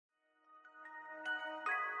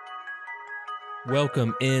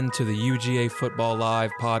Welcome into the UGA Football Live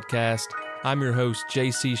podcast. I'm your host,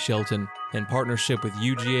 JC Shelton, in partnership with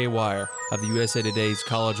UGA Wire of the USA Today's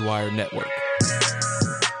College Wire Network.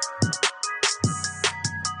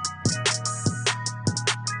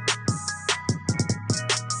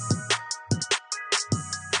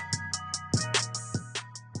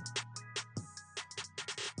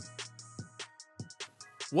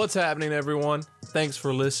 What's happening, everyone? Thanks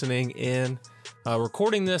for listening in.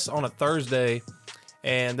 Recording this on a Thursday,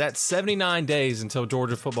 and that's 79 days until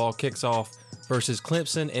Georgia football kicks off versus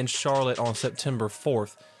Clemson and Charlotte on September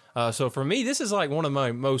 4th. So for me, this is like one of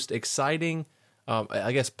my most exciting,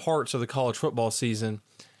 parts of the college football season,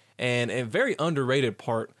 and a very underrated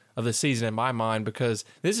part of the season in my mind, because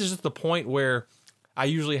this is just the point where I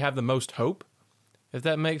usually have the most hope, if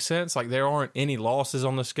that makes sense. Like, there aren't any losses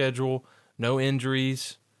on the schedule, no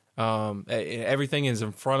injuries. Everything is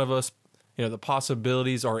in front of us. You know, the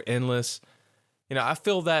possibilities are endless. You know, I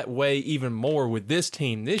feel that way even more with this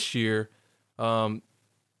team this year. I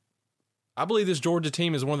believe this Georgia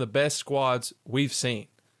team is one of the best squads we've seen.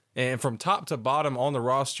 And from top to bottom on the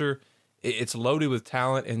roster, it's loaded with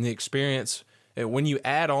talent and the experience. And when you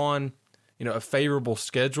add on, you know, a favorable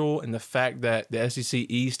schedule and the fact that the SEC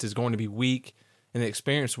East is going to be weak and the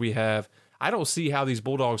experience we have, I don't see how these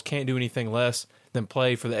Bulldogs can't do anything less than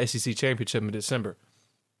play for the SEC Championship in December.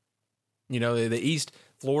 You know, the East,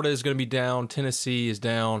 Florida is going to be down, Tennessee is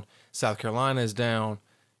down, South Carolina is down,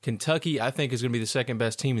 Kentucky, I think, is going to be the second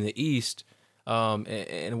best team in the East,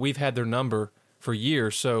 and we've had their number for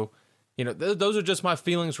years. So, you know, those are just my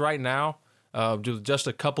feelings right now. Just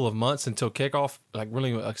a couple of months until kickoff, like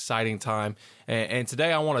really exciting time. And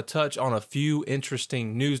today I want to touch on a few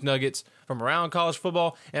interesting news nuggets from around college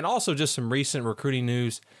football, and also just some recent recruiting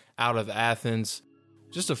news out of Athens.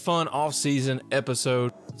 Just a fun off-season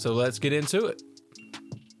episode, so let's get into it.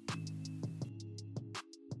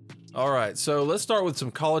 All right, so let's start with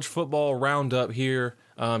some college football roundup here.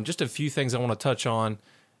 Just a few things I want to touch on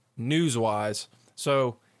news-wise.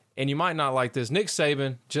 So, and you might not like this, Nick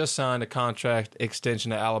Saban just signed a contract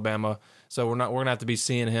extension to Alabama, so we're going to have to be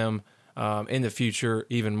seeing him in the future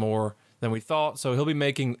even more than we thought. So he'll be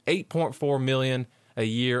making $8.4 million a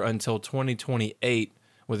year until 2028.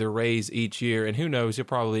 With a raise each year, and who knows, he'll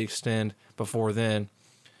probably extend before then.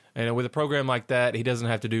 And with a program like that, he doesn't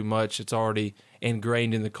have to do much. It's already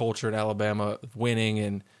ingrained in the culture at Alabama, winning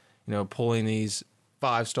and, you know, pulling these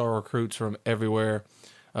 5-star recruits from everywhere.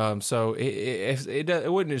 So it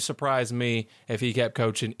wouldn't surprise me if he kept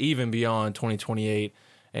coaching even beyond 2028.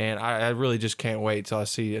 And I really just can't wait till I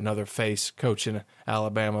see another face coaching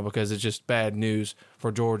Alabama, because it's just bad news for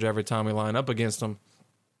Georgia every time we line up against them.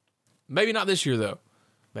 Maybe not this year, though.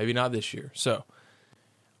 Maybe not this year. So,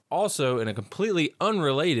 also, in a completely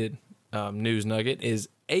unrelated news nugget, is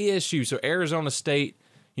ASU, so Arizona State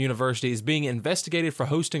University, is being investigated for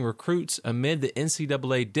hosting recruits amid the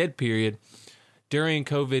NCAA dead period during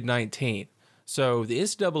COVID-19. So, the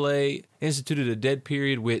NCAA instituted a dead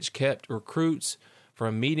period which kept recruits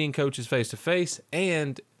from meeting coaches face-to-face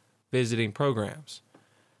and visiting programs.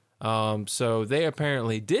 So, they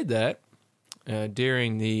apparently did that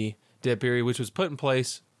during the dead period, which was put in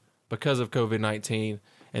place because of COVID-19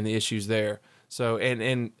 and the issues there. So,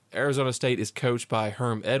 and Arizona State is coached by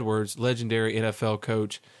Herm Edwards, legendary NFL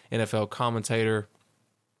coach, NFL commentator.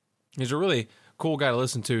 He's a really cool guy to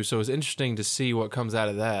listen to, so it's interesting to see what comes out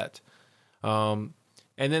of that. And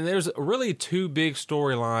then there's really two big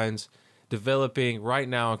storylines developing right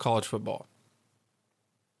now in college football.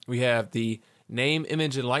 We have the name,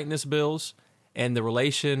 image, and likeness bills and the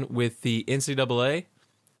relation with the NCAA,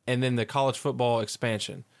 and then the college football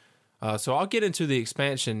expansion. So I'll get into the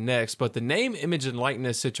expansion next, but the name, image, and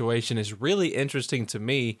likeness situation is really interesting to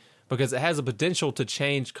me because it has a potential to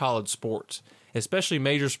change college sports, especially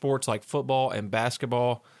major sports like football and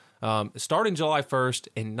basketball. Starting July 1st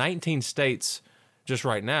in 19 states just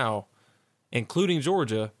right now, including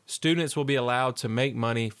Georgia, students will be allowed to make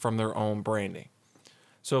money from their own branding.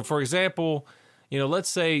 So, for example, you know, let's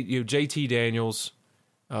say JT Daniels,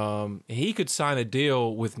 he could sign a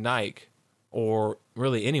deal with Nike or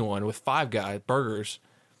really anyone with Five Guys Burgers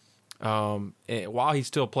while he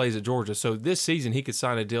still plays at Georgia. So this season he could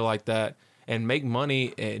sign a deal like that and make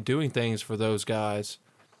money doing things for those guys.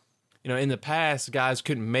 You know, in the past, guys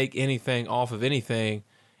couldn't make anything off of anything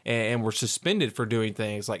and were suspended for doing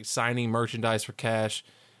things like signing merchandise for cash,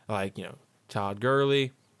 like, you know, Todd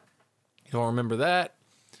Gurley. You don't remember that?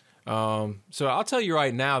 So I'll tell you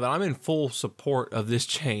right now that I'm in full support of this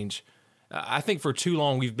change. I think for too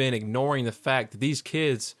long we've been ignoring the fact that these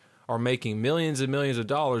kids are making millions and millions of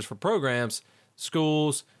dollars for programs,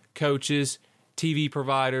 schools, coaches, TV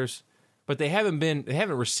providers, but they haven't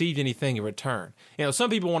received anything in return. Some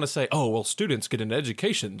people want to say, oh, well, students get an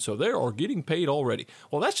education, so they are getting paid already.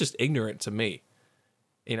 Well, that's just ignorant to me.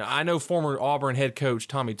 I know former Auburn head coach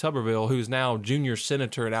Tommy Tuberville, who's now junior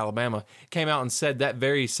senator in Alabama, came out and said that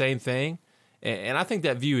very same thing. And I think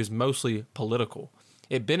that view is mostly political.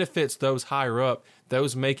 It benefits those higher up,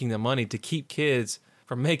 those making the money, to keep kids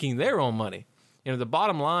from making their own money. The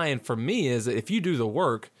bottom line for me is that if you do the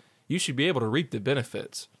work, you should be able to reap the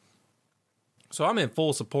benefits. So I'm in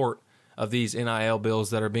full support of these NIL bills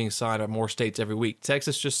that are being signed by more states every week.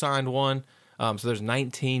 Texas just signed one, so there's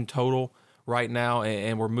 19 total right now,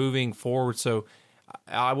 and we're moving forward. So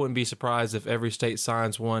I wouldn't be surprised if every state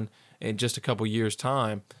signs one in just a couple years'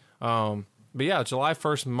 time. But yeah, July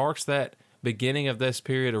 1st marks that beginning of this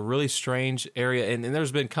period, a really strange area. And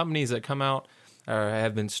there's been companies that come out or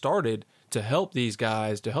have been started to help these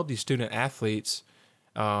guys, to help these student athletes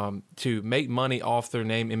to make money off their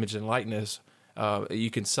name, image, and likeness. You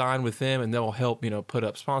can sign with them and they'll help, put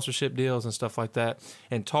up sponsorship deals and stuff like that,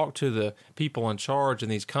 and talk to the people in charge in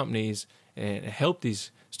these companies and help these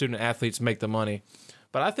student athletes make the money.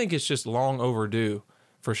 But I think it's just long overdue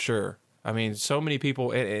for sure. I mean, so many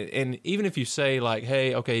people, and even if you say like,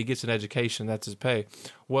 hey, okay, he gets an education, that's his pay.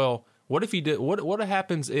 Well, what if he did? What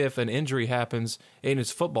happens if an injury happens? And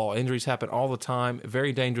it's football. Injuries happen all the time.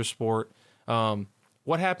 Very dangerous sport.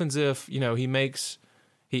 What happens if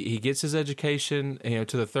he gets his education,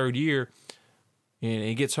 to the third year, and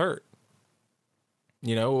he gets hurt?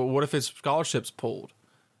 What if his scholarship's pulled?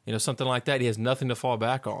 Something like that. He has nothing to fall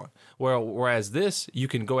back on. Whereas this, you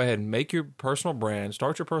can go ahead and make your personal brand,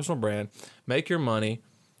 start your personal brand, make your money,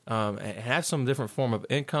 and have some different form of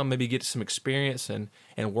income, maybe get some experience and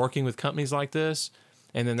working with companies like this.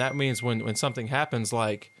 And then that means when something happens,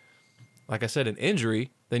 like I said, an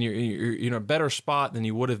injury, then you're in a better spot than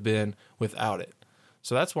you would have been without it.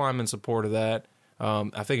 So that's why I'm in support of that.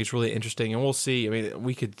 I think it's really interesting, and we'll see. I mean,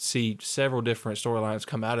 we could see several different storylines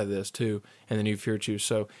come out of this, too, in the new future.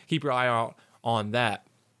 So keep your eye out on that.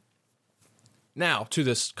 Now, to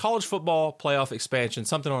this college football playoff expansion,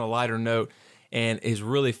 something on a lighter note, and is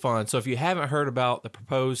really fun. So if you haven't heard about the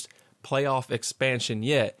proposed playoff expansion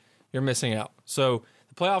yet, you're missing out. So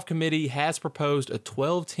the playoff committee has proposed a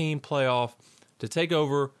 12-team playoff to take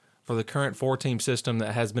over for the current 4-team system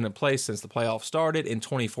that has been in place since the playoffs started in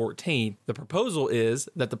 2014. The proposal is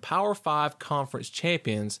that the Power 5 conference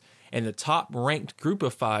champions and the top-ranked Group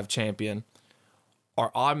of 5 champion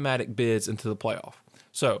are automatic bids into the playoff.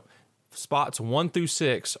 So spots 1 through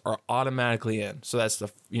 6 are automatically in. So that's the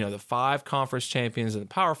 5 conference champions in the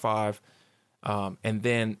Power 5, and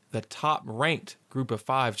then the top-ranked Group of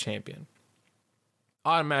 5 champion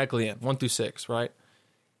automatically in 1 through 6, right?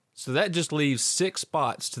 So that just leaves 6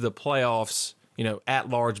 spots to the playoffs,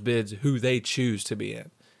 at-large bids, who they choose to be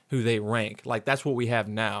in, who they rank. Like, that's what we have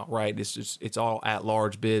now, right? It's all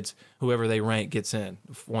at-large bids. Whoever they rank gets in,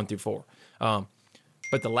 1 through 4.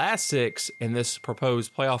 But the last 6 in this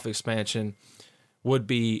proposed playoff expansion would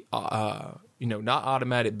be, not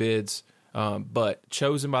automatic bids, but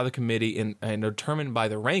chosen by the committee and determined by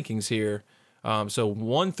the rankings here. So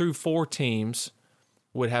 1 through 4 teams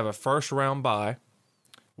would have a first-round bye,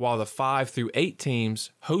 while the 5 through 8 teams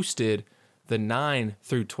hosted the 9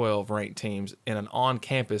 through 12 ranked teams in an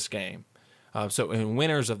on-campus game. And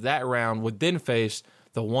winners of that round would then face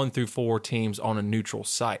the 1 through 4 teams on a neutral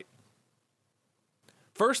site.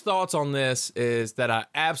 First thoughts on this is that I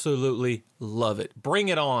absolutely love it. Bring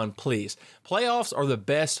it on, please. Playoffs are the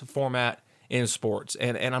best format in sports,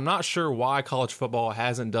 and I'm not sure why college football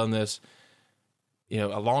hasn't done this,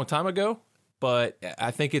 a long time ago. But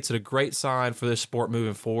I think it's a great sign for this sport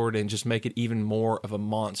moving forward and just make it even more of a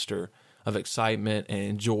monster of excitement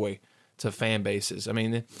and joy to fan bases. I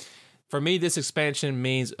mean, for me, this expansion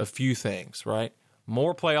means a few things, right?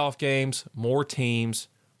 More playoff games, more teams,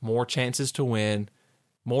 more chances to win,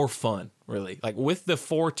 more fun, really. Like with the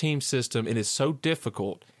 4-team system, it is so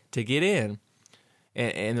difficult to get in.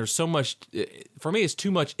 And there's so much, for me, it's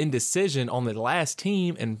too much indecision on the last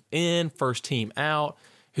team and in, first team out.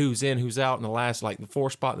 Who's in, who's out in the last, like the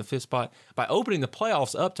 4th spot and the 5th spot. By opening the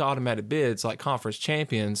playoffs up to automatic bids like conference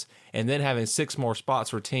champions and then having 6 more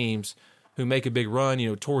spots for teams who make a big run,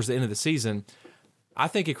 towards the end of the season, I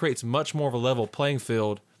think it creates much more of a level playing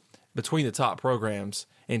field between the top programs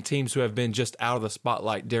and teams who have been just out of the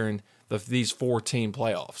spotlight during these 4-team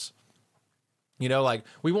playoffs.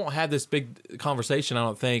 We won't have this big conversation, I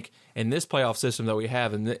don't think, in this playoff system that we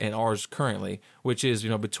have in ours currently, which is,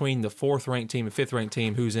 between the 4th-ranked team and 5th-ranked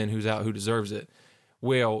team, who's in, who's out, who deserves it.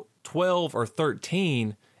 Well, 12 or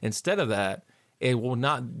 13, instead of that, it will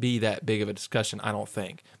not be that big of a discussion, I don't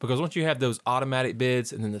think. Because once you have those automatic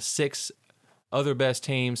bids and then the 6 other best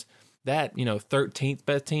teams, that, 13th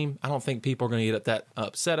best team, I don't think people are going to get that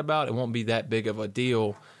upset about. It won't be that big of a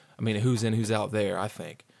deal. I mean, who's in, who's out there, I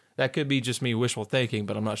think. That could be just me wishful thinking,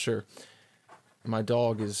 but I'm not sure. My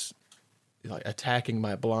dog is like attacking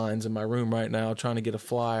my blinds in my room right now, trying to get a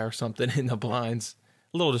fly or something in the blinds.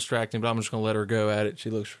 A little distracting, but I'm just going to let her go at it. She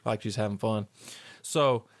looks like she's having fun.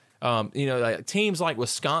 So, like teams like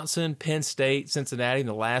Wisconsin, Penn State, Cincinnati in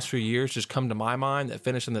the last few years just come to my mind that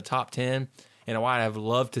finish in the top 10. And what I've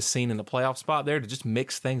loved to see in the playoff spot there to just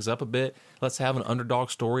mix things up a bit. Let's have an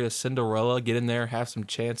underdog story, a Cinderella, get in there, have some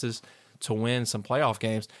chances to win some playoff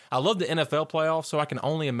games. I love the NFL playoffs, so I can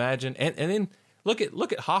only imagine. And then look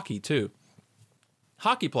at hockey too.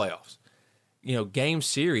 Hockey playoffs, game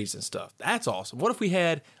series and stuff. That's awesome. What if we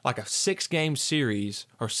had like a 6-game series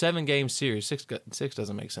or 7-game series? Six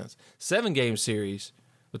doesn't make sense. 7-game series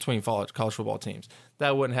between college football teams.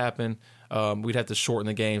 That wouldn't happen. We'd have to shorten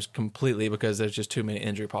the games completely because there's just too many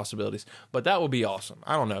injury possibilities. But that would be awesome.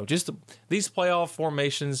 I don't know. Just these playoff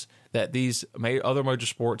formations that these other major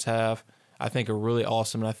sports have, I think are really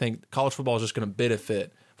awesome. And I think college football is just going to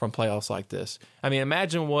benefit from playoffs like this. I mean,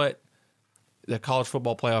 imagine what the college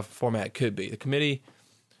football playoff format could be. The committee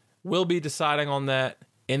will be deciding on that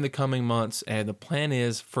in the coming months, and the plan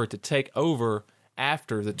is for it to take over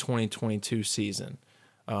after the 2022 season.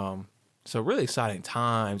 So really exciting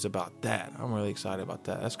times about that. I'm really excited about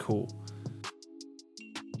that. That's cool.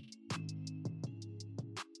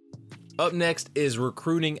 Up next is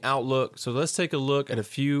recruiting outlook. So let's take a look at a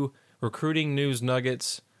few recruiting news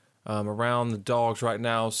nuggets around the Dogs right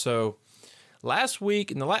now. So last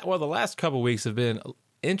week, the last couple of weeks have been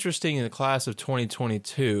interesting in the class of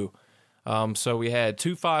 2022. So we had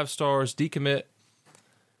 2 5-stars decommit.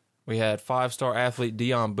 We had 5-star athlete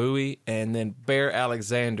Dion Bowie, and then Bear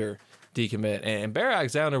Alexander decommit. And Bear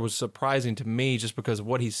Alexander was surprising to me just because of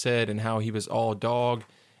what he said and how he was all dog,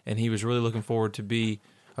 and he was really looking forward to be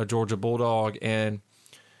a Georgia Bulldog. And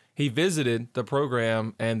he visited the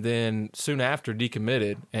program and then soon after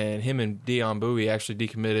decommitted, and him and Dion Bowie actually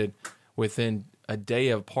decommitted within a day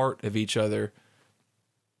apart of each other.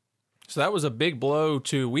 So that was a big blow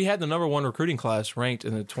to, we had the number 1 recruiting class ranked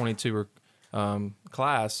in the 22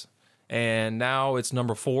 class, and now it's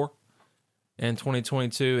number 4 in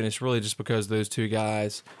 2022, and it's really just because of those 2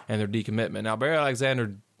 guys and their decommitment. Now, Barry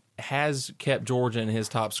Alexander has kept Georgia in his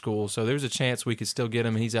top school, so there's a chance we could still get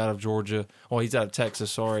him. He's out of Georgia. Well, he's out of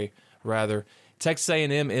Texas, rather. Texas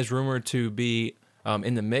A&M is rumored to be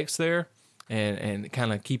in the mix there and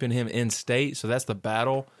kind of keeping him in state, so that's the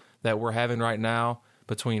battle that we're having right now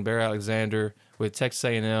between Barry Alexander with Texas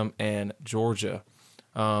A&M and Georgia.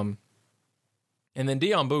 And then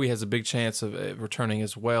Dion Bowie has a big chance of returning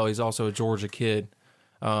as well. He's also a Georgia kid.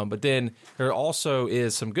 But then there also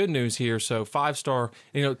is some good news here. So 5-star,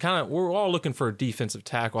 we're all looking for a defensive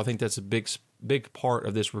tackle. I think that's a big part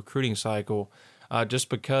of this recruiting cycle, just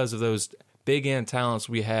because of those big end talents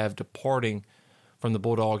we have departing from the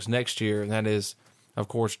Bulldogs next year. And that is, of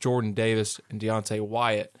course, Jordan Davis and Deontay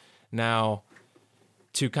Wyatt. Now,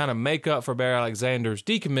 to kind of make up for Barry Alexander's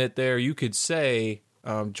decommit there, you could say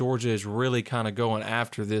Georgia is really kind of going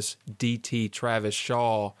after this DT Travis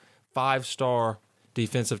Shaw, 5-star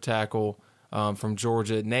defensive tackle from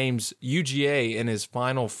Georgia. Names UGA in his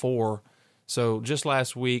Final Four. So just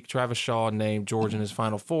last week, Travis Shaw named Georgia in his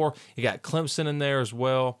Final Four. You got Clemson in there as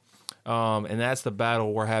well. And that's the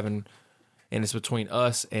battle we're having, and it's between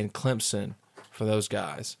us and Clemson for those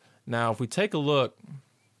guys. Now, if we take a look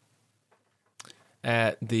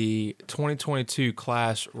at the 2022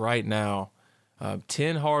 class right now,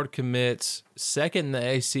 10 hard commits, second in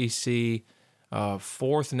the ACC,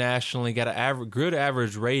 4th nationally, got a good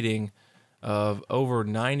average rating of over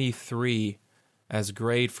 93 as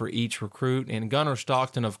grade for each recruit. And Gunnar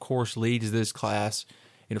Stockton, of course, leads this class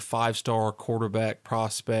in a 5-star quarterback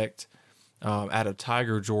prospect out of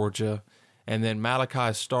Tiger, Georgia. And then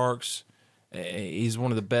Malachi Starks, he's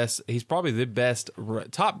one of the best. He's probably the best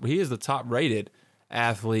he is the top-rated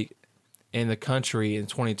athlete in the country in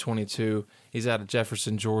 2022. He's out of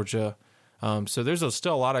Jefferson, Georgia. So there's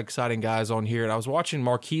still a lot of exciting guys on here. And I was watching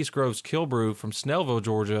Marquise Groves-Kilbrew from Snellville,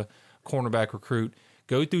 Georgia, cornerback recruit,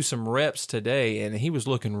 go through some reps today, and he was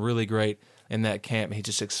looking really great in that camp. He's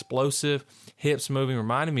just explosive, hips moving,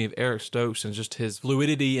 reminded me of Eric Stokes and just his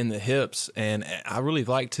fluidity in the hips. And I really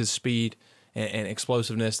liked his speed and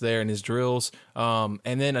explosiveness there in his drills. And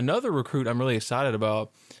then another recruit I'm really excited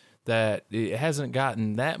about that it hasn't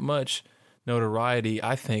gotten that much notoriety,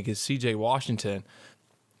 I think, is C.J. Washington,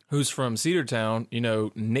 who's from Cedartown,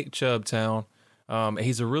 Nick Chubb town.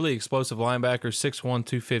 He's a really explosive linebacker, 6'1",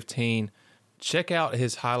 215. Check out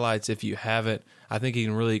his highlights if you haven't. I think he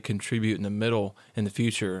can really contribute in the middle in the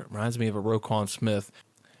future. Reminds me of a Roquan Smith.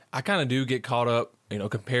 I kind of do get caught up,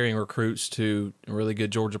 comparing recruits to really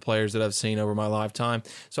good Georgia players that I've seen over my lifetime.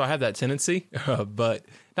 So I have that tendency, but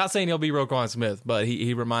not saying he'll be Roquan Smith, but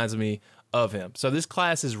he reminds me of him. So this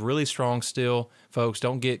class is really strong still, folks.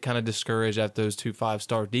 Don't get kind of discouraged at those 2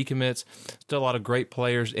 5-star decommits. Still a lot of great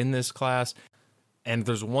players in this class. And if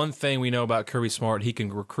there's one thing we know about Kirby Smart, he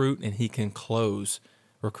can recruit and he can close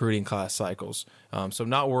recruiting class cycles. So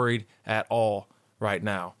not worried at all right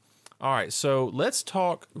now. All right, so let's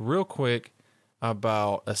talk real quick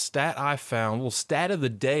about a stat I found, a little stat of the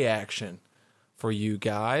day action for you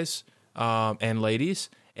guys and ladies.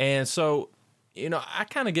 And so, I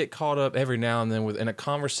kind of get caught up every now and then in a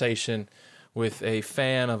conversation with a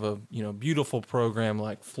fan of a beautiful program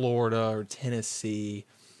like Florida or Tennessee,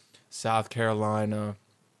 South Carolina,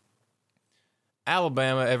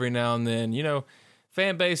 Alabama every now and then,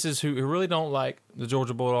 fan bases who really don't like the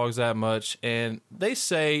Georgia Bulldogs that much. And they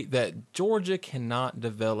say that Georgia cannot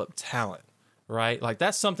develop talent, right? Like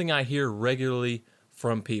that's something I hear regularly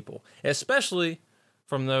from people, especially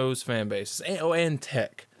from those fan bases and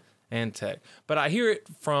tech. But I hear it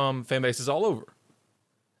from fan bases all over.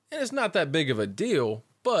 And it's not that big of a deal,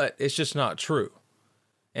 but it's just not true.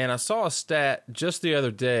 And I saw a stat just the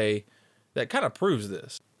other day that kind of proves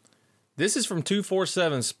this. This is from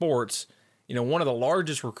 247 Sports, one of the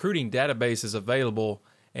largest recruiting databases available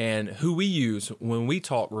and who we use when we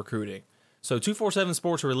talk recruiting. So 247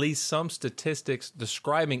 Sports released some statistics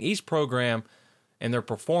describing each program and their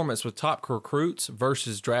performance with top recruits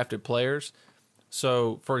versus drafted players.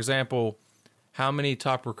 So, for example, how many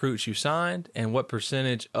top recruits you signed and what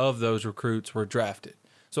percentage of those recruits were drafted.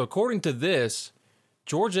 So according to this,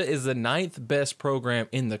 Georgia is the 9th best program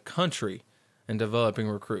in the country in developing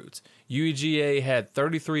recruits. UGA had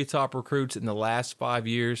 33 top recruits in the last 5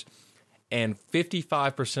 years, and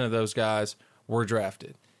 55% of those guys were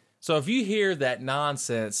drafted. So if you hear that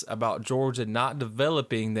nonsense about Georgia not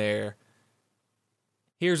developing there,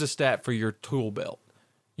 here's a stat for your tool belt,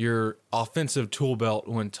 your offensive tool belt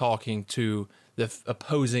when talking to the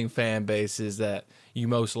opposing fan bases that you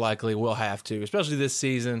most likely will have to, especially this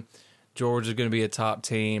season. Georgia's going to be a top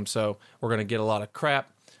team, so we're going to get a lot of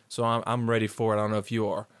crap. So I'm ready for it. I don't know if you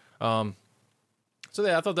are. I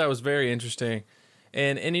thought that was very interesting.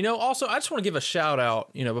 And also I just want to give a shout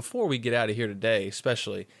out, before we get out of here today,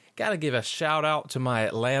 especially, got to give a shout out to my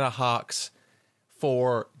Atlanta Hawks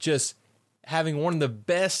for just having one of the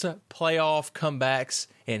best playoff comebacks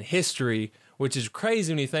in history, which is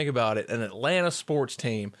crazy when you think about it. An Atlanta sports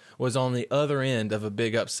team was on the other end of a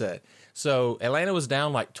big upset. So Atlanta was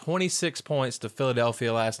down like 26 points to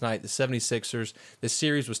Philadelphia last night, the 76ers. The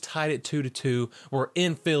series was tied at 2-2. We're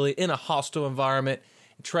in Philly in a hostile environment.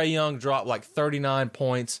 Trae Young dropped like 39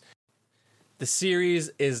 points. The series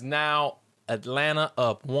is now Atlanta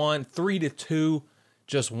up 3-2.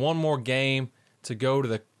 Just one more game to go to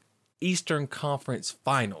the Eastern Conference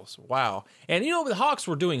Finals. Wow. And the Hawks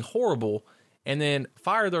were doing horrible and then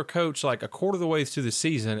fired their coach like a quarter of the way through the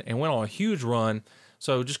season and went on a huge run.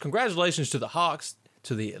 So just congratulations to the Hawks,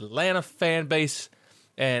 to the Atlanta fan base,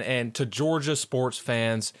 and to Georgia sports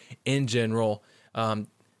fans in general.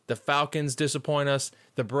 The Falcons disappoint us.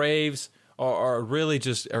 The Braves are really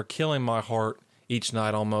are killing my heart each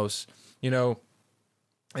night almost.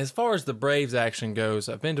 As far as the Braves action goes,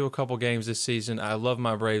 I've been to a couple games this season. I love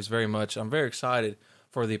my Braves very much. I'm very excited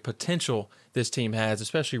for the potential this team has,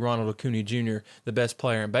 especially Ronald Acuna Jr., the best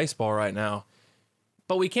player in baseball right now.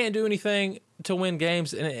 But we can't do anything to win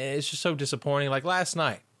games, and it's just so disappointing. Like last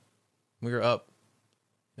night, we were up,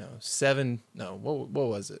 7. No, what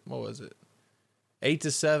was it?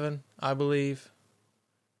 8-7, I believe.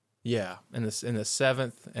 Yeah, in the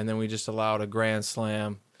 7th, and then we just allowed a grand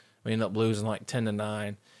slam. We ended up losing like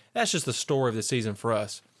 10-9. That's just the story of the season for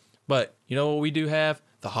us. But you know what we do have?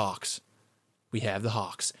 The Hawks. We have the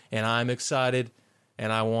Hawks, and I'm excited,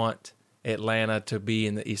 and I want Atlanta to be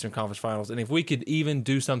in the Eastern Conference Finals. And if we could even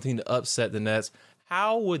do something to upset the Nets,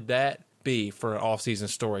 how would that be for an offseason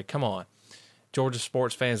story? Come on. Georgia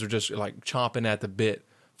sports fans are just like chomping at the bit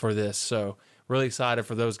for this. So really excited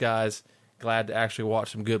for those guys. Glad to actually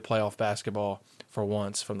watch some good playoff basketball for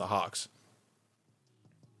once from the Hawks.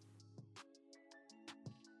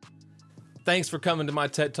 Thanks for coming to my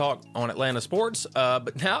TED Talk on Atlanta sports.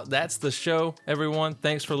 But now that's the show, everyone.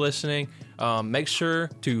 Thanks for listening. Make sure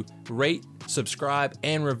to rate, subscribe,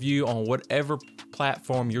 and review on whatever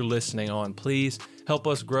platform you're listening on. Please help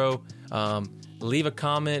us grow. Leave a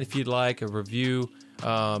comment if you'd like, a review,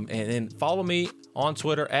 and then follow me on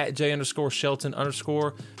Twitter at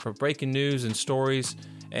J_Shelton_ for breaking news and stories.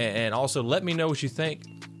 And also let me know what you think.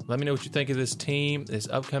 Let me know what you think of this team, this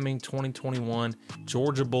upcoming 2021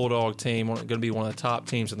 Georgia Bulldog team. Going to be one of the top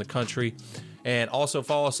teams in the country. And also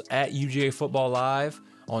follow us at UGA Football Live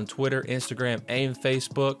on Twitter, Instagram, and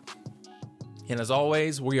Facebook. And as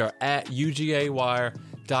always, we are at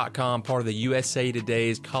UGAWire.com, part of the USA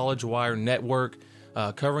Today's College Wire Network,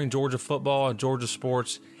 covering Georgia football and Georgia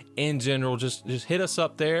sports in general. Just hit us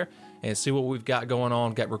up there and see what we've got going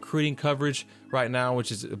on. Got recruiting coverage right now,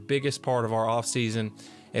 which is the biggest part of our offseason,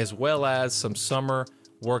 as well as some summer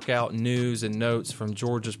workout news and notes from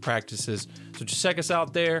Georgia's practices. So just check us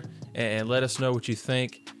out there and let us know what you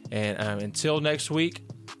think. And until next week,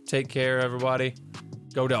 take care, everybody.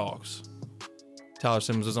 Go Dogs. Tyler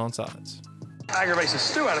Simmons is on sides. Aggravates the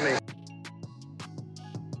stew out of me.